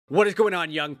What is going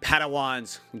on, young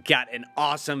Padawans? Got an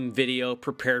awesome video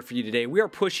prepared for you today. We are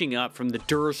pushing up from the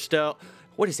Durasteel,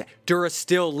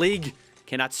 Durasteel League.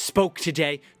 Cannot spoke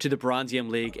today to the Bronzium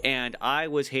League, and I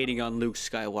was hating on Luke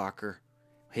Skywalker.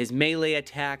 His melee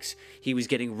attacks, he was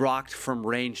getting rocked from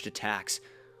ranged attacks.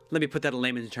 Let me put that in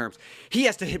layman's terms. He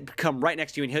has to come right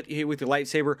next to you and hit you with your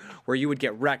lightsaber, where you would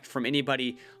get wrecked from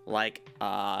anybody like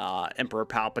Emperor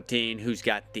Palpatine, who's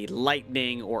got the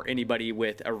lightning, or anybody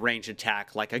with a ranged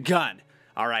attack like a gun.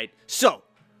 All right, so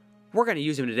we're going to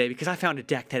use him today because I found a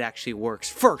deck that actually works.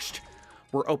 First,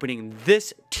 we're opening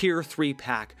this Tier 3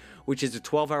 pack, which is a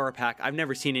 12-hour pack. I've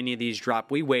never seen any of these drop.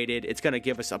 We waited. It's going to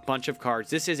give us a bunch of cards.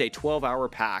 This is a 12-hour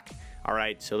pack. All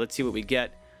right, so let's see what we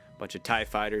get. A bunch of TIE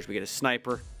fighters. We get a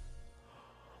sniper.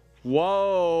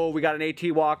 Whoa, we got an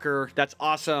AT Walker. That's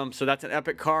awesome. So that's an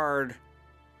epic card.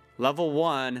 Level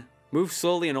 1. Moves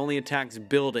slowly and only attacks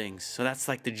buildings. So that's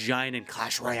like the giant in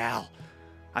Clash Royale.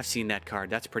 I've seen that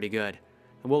card. That's pretty good.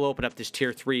 And we'll open up this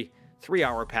Tier 3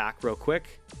 3-hour pack real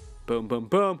quick. Boom, boom,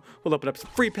 boom. We'll open up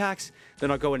some free packs. Then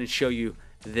I'll go in and show you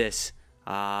this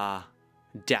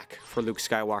deck for Luke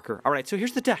Skywalker. All right, so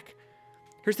here's the deck.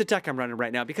 Here's the deck I'm running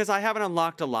right now because I haven't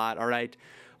unlocked a lot, all right?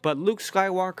 But Luke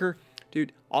Skywalker,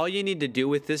 dude, all you need to do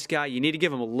with this guy, you need to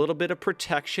give him a little bit of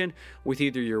protection with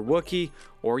either your Wookiee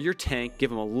or your tank. Give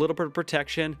him a little bit of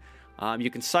protection. You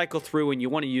can cycle through, and you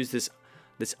want to use this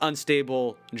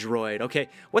unstable droid. Okay,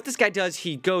 what this guy does,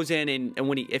 he goes in, and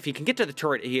when if he can get to the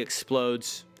turret, he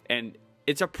explodes, and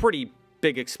it's a pretty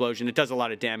big explosion. It does a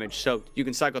lot of damage, so you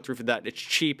can cycle through for that. It's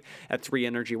cheap at 3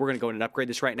 energy. We're going to go in and upgrade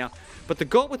this right now. But the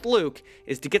goal with Luke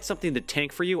is to get something to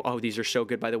tank for you. Oh, these are so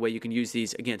good, by the way. You can use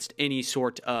these against any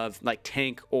sort of like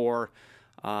tank or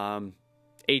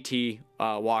AT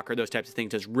Walker, those types of things.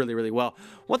 Does really, really well.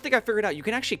 One thing I figured out, you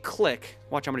can actually click.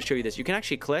 Watch, I'm going to show you this. You can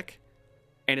actually click,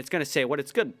 and it's going to say what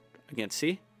it's good against.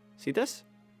 See this?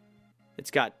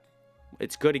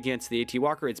 It's good against the AT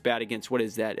Walker. It's bad against, what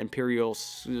is that? Imperial,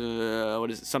 what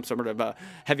is it? Some sort of a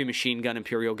heavy machine gun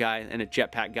Imperial guy and a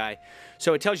jetpack guy.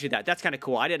 So it tells you that. That's kind of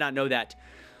cool. I did not know that.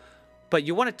 But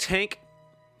you want to tank,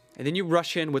 and then you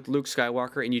rush in with Luke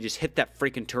Skywalker, and you just hit that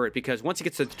freaking turret, because once he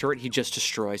gets to the turret, he just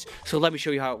destroys. So let me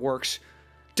show you how it works.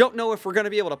 Don't know if we're going to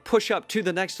be able to push up to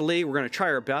the next league. We're going to try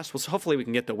our best. Well, so hopefully we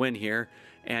can get the win here.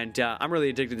 And I'm really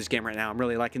addicted to this game right now. I'm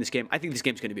really liking this game. I think this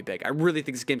game's going to be big. I really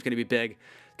think this game's going to be big.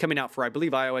 Coming out for, I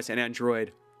believe, iOS and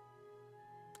Android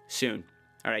soon.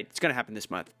 All right, it's going to happen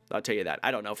this month. I'll tell you that. I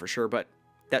don't know for sure, but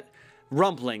that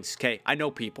rumblings, okay? I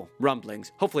know people.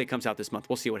 Rumblings. Hopefully it comes out this month.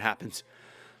 We'll see what happens.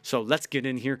 So let's get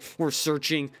in here. We're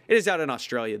searching. It is out in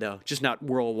Australia, though. Just not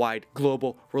worldwide.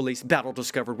 Global release. Battle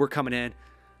discovered. We're coming in.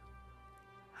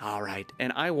 All right.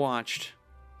 And I watched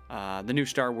the new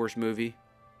Star Wars movie,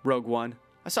 Rogue One.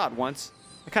 I saw it once.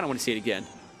 I kind of want to see it again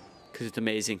because it's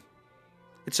amazing.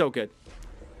 It's so good.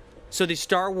 So the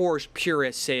Star Wars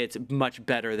purists say it's much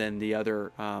better than the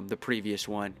other, the previous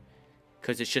one,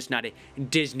 because it's just not a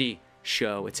Disney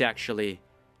show. It's actually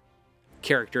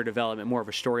character development, more of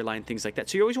a storyline, things like that.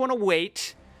 So you always want to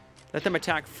wait. Let them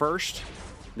attack first.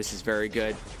 This is very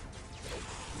good.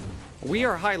 We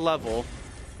are high level.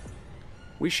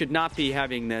 We should not be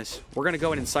having this. We're going to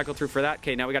go in and cycle through for that.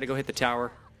 Okay, now we got to go hit the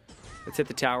tower. Let's hit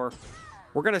the tower.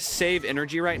 We're going to save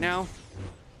energy right now.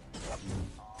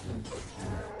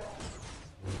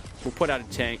 We'll put out a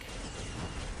tank.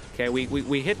 Okay,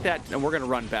 we hit that, and we're going to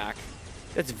run back.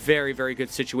 That's a very, very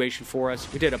good situation for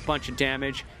us. We did a bunch of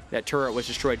damage. That turret was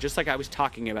destroyed, just like I was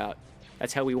talking about.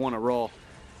 That's how we want to roll.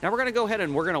 Now we're going to go ahead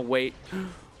and we're going to wait.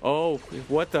 Oh,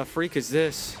 what the freak is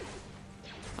this?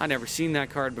 I never seen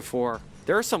that card before.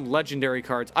 There are some legendary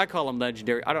cards. I call them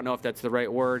legendary. I don't know if that's the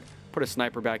right word. Put a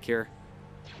sniper back here.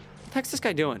 What the heck's this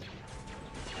guy doing?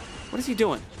 What is he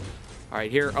doing? All right,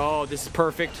 here. Oh, this is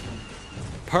perfect.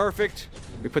 Perfect.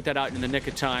 We put that out in the nick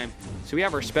of time. So we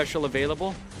have our special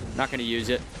available. Not going to use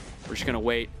it. We're just going to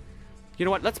wait. You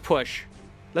know what? Let's push.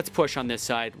 Let's push on this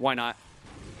side. Why not?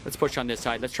 Let's push on this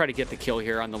side. Let's try to get the kill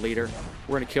here on the leader.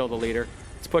 We're going to kill the leader.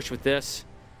 Let's push with this.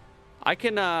 I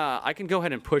can go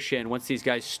ahead and push in once these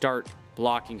guys start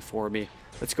blocking for me.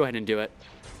 Let's go ahead and do it.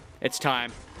 It's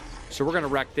time. So we're going to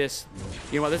wreck this.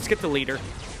 You know what? Let's get the leader.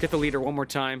 Get the leader one more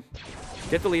time.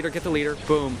 Get the leader. Get the leader.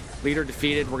 Boom. Leader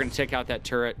defeated. We're going to take out that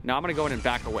turret. Now I'm going to go in and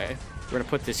back away. We're going to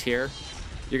put this here.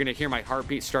 You're going to hear my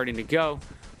heartbeat starting to go.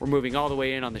 We're moving all the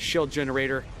way in on the shield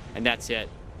generator. And that's it.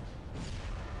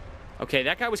 Okay,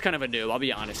 that guy was kind of a noob, I'll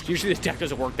be honest. Usually this deck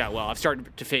doesn't work that well. I've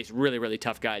started to face really, really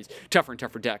tough guys. Tougher and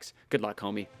tougher decks. Good luck,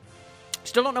 homie.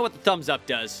 Still don't know what the thumbs up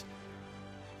does.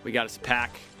 We got us a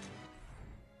pack.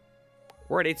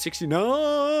 We're at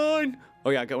 869. Oh,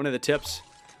 yeah, I got one of the tips.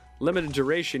 limited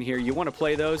duration here. You want to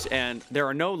play those, and there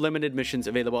are no limited missions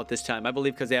available at this time. I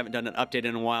believe because they haven't done an update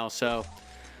in a while, so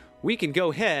we can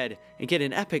go ahead and get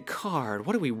an epic card.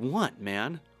 What do we want,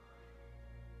 man?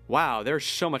 Wow, there's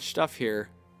so much stuff here.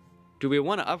 Do we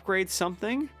want to upgrade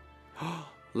something?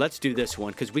 Let's do this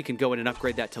one, because we can go in and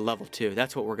upgrade that to level 2.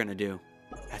 That's what we're going to do.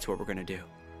 That's what we're going to do.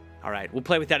 All right, we'll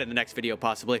play with that in the next video,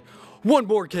 possibly. One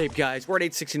more game, guys. We're at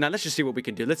 869. Let's just see what we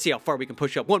can do. Let's see how far we can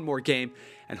push up. One more game,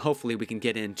 and hopefully we can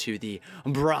get into the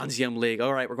Bronzium League.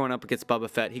 All right, we're going up against Boba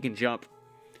Fett. He can jump.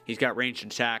 He's got ranged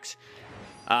attacks.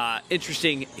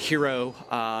 Interesting hero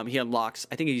he unlocks.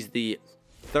 I think he's the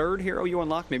 3rd hero you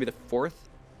unlock, maybe the 4th.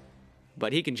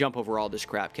 But he can jump over all this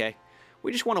crap, okay?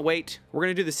 We just want to wait. We're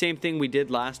going to do the same thing we did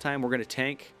last time. We're going to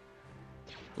tank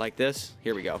like this.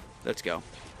 Here we go. Let's go.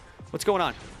 What's going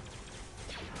on?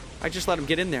 I just let him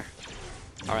get in there.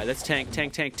 All right, let's tank.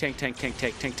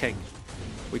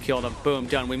 We killed him. Boom,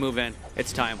 done. We move in.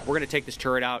 It's time. We're going to take this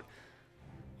turret out.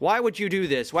 Why would you do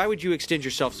this? Why would you extend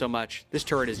yourself so much? This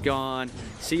turret is gone.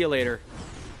 See you later.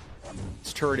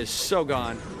 This turret is so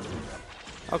gone.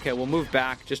 Okay, we'll move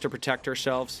back just to protect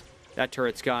ourselves. That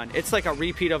turret's gone. It's like a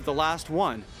repeat of the last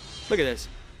one. Look at this.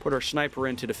 Put our sniper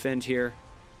in to defend here.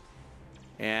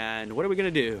 And what are we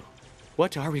going to do?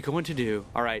 What are we going to do?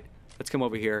 All right, let's come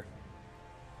over here.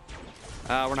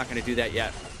 We're not going to do that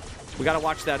yet. We got to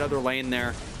watch that other lane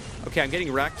there. Okay, I'm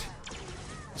getting wrecked.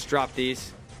 Let's drop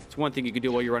these. It's one thing you can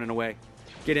do while you're running away.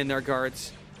 Get in there,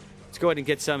 guards. Let's go ahead and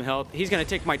get some health. He's going to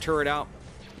take my turret out.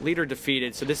 Leader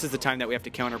defeated, so this is the time that we have to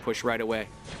counter push right away.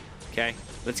 Okay,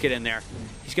 let's get in there.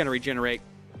 He's going to regenerate.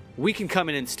 We can come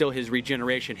in and steal his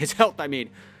regeneration. His health, I mean.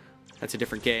 That's a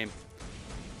different game.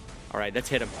 All right, let's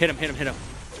hit him. Hit him.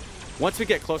 Once we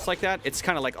get close like that, it's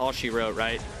kind of like all she wrote,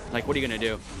 right? Like, what are you going to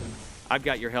do? I've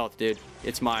got your health, dude.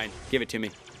 It's mine. Give it to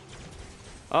me.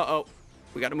 Uh-oh.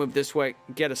 We got to move this way.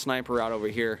 Get a sniper out over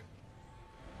here.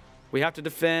 We have to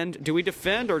defend. Do we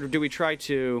defend or do we try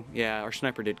to... Yeah, our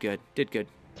sniper did good.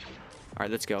 All right,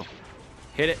 let's go.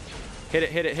 Hit it. Hit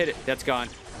it. That's gone.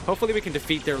 Hopefully we can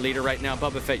defeat their leader right now.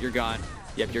 Boba Fett, you're gone.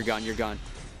 Yep, you're gone.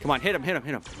 Come on, hit him.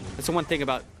 That's the one thing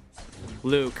about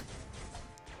Luke.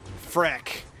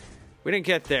 Frick. We didn't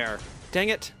get there. Dang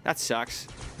it. That sucks.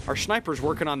 Our sniper's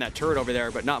working on that turret over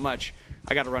there, but not much.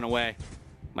 I got to run away.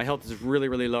 My health is really,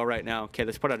 really low right now. Okay,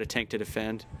 let's put out a tank to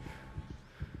defend.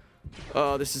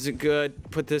 Oh, this isn't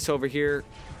good. Put this over here.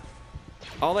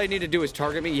 All I need to do is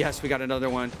target me. Yes, we got another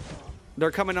one.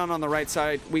 They're coming on the right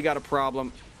side. We got a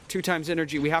problem. 2 times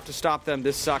energy. We have to stop them.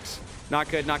 This sucks. Not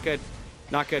good.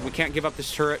 We can't give up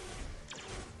this turret.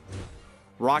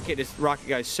 Rocket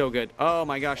guy's so good. Oh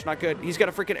my gosh, not good. He's got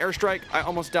a freaking airstrike. I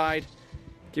almost died.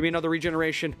 Give me another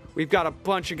regeneration. We've got a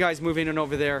bunch of guys moving in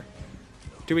over there.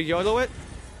 Do we YOLO it?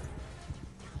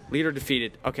 Leader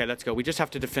defeated. Okay, let's go. We just have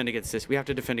to defend against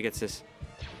this.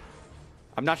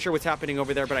 I'm not sure what's happening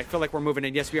over there, but I feel like we're moving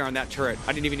in. Yes, we are on that turret.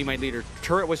 I didn't even need my leader.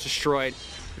 Turret was destroyed.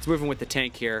 It's moving with the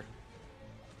tank here.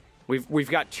 We've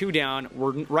got 2 down.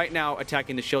 We're right now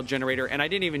attacking the shield generator, and I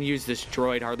didn't even use this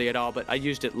droid hardly at all, but I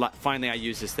used it. Finally, I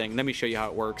used this thing. Let me show you how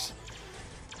it works.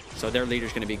 So their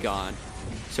leader's going to be gone.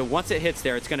 So once it hits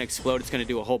there, it's going to explode. It's going to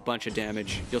do a whole bunch of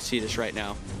damage. You'll see this right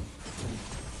now.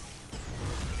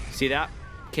 See that?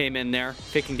 Came in there.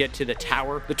 If it can get to the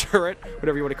tower, the turret,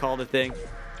 whatever you want to call the thing.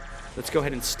 Let's go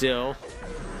ahead and still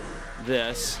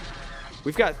this.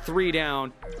 We've got 3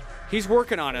 down. He's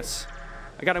working on us.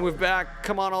 I got to move back.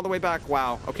 Come on, all the way back.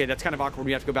 Wow. Okay, that's kind of awkward.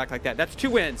 We have to go back like that. That's 2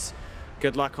 wins.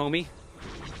 Good luck, homie.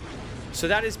 So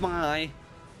that is my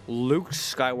Luke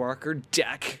Skywalker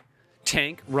deck.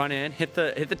 Tank, run in, hit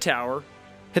the tower,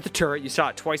 hit the turret. You saw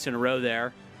it twice in a row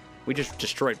there. We just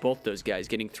destroyed both those guys,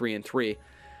 getting 3 and 3.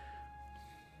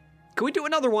 Can we do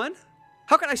another one?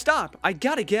 How can I stop? I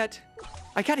gotta get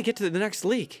to the next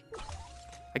league.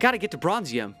 I gotta get to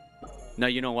Bronzium. No,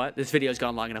 you know what? This video's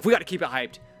gone long enough. We gotta keep it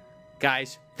hyped.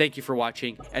 Guys, thank you for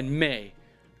watching, and may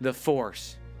the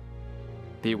Force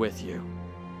be with you.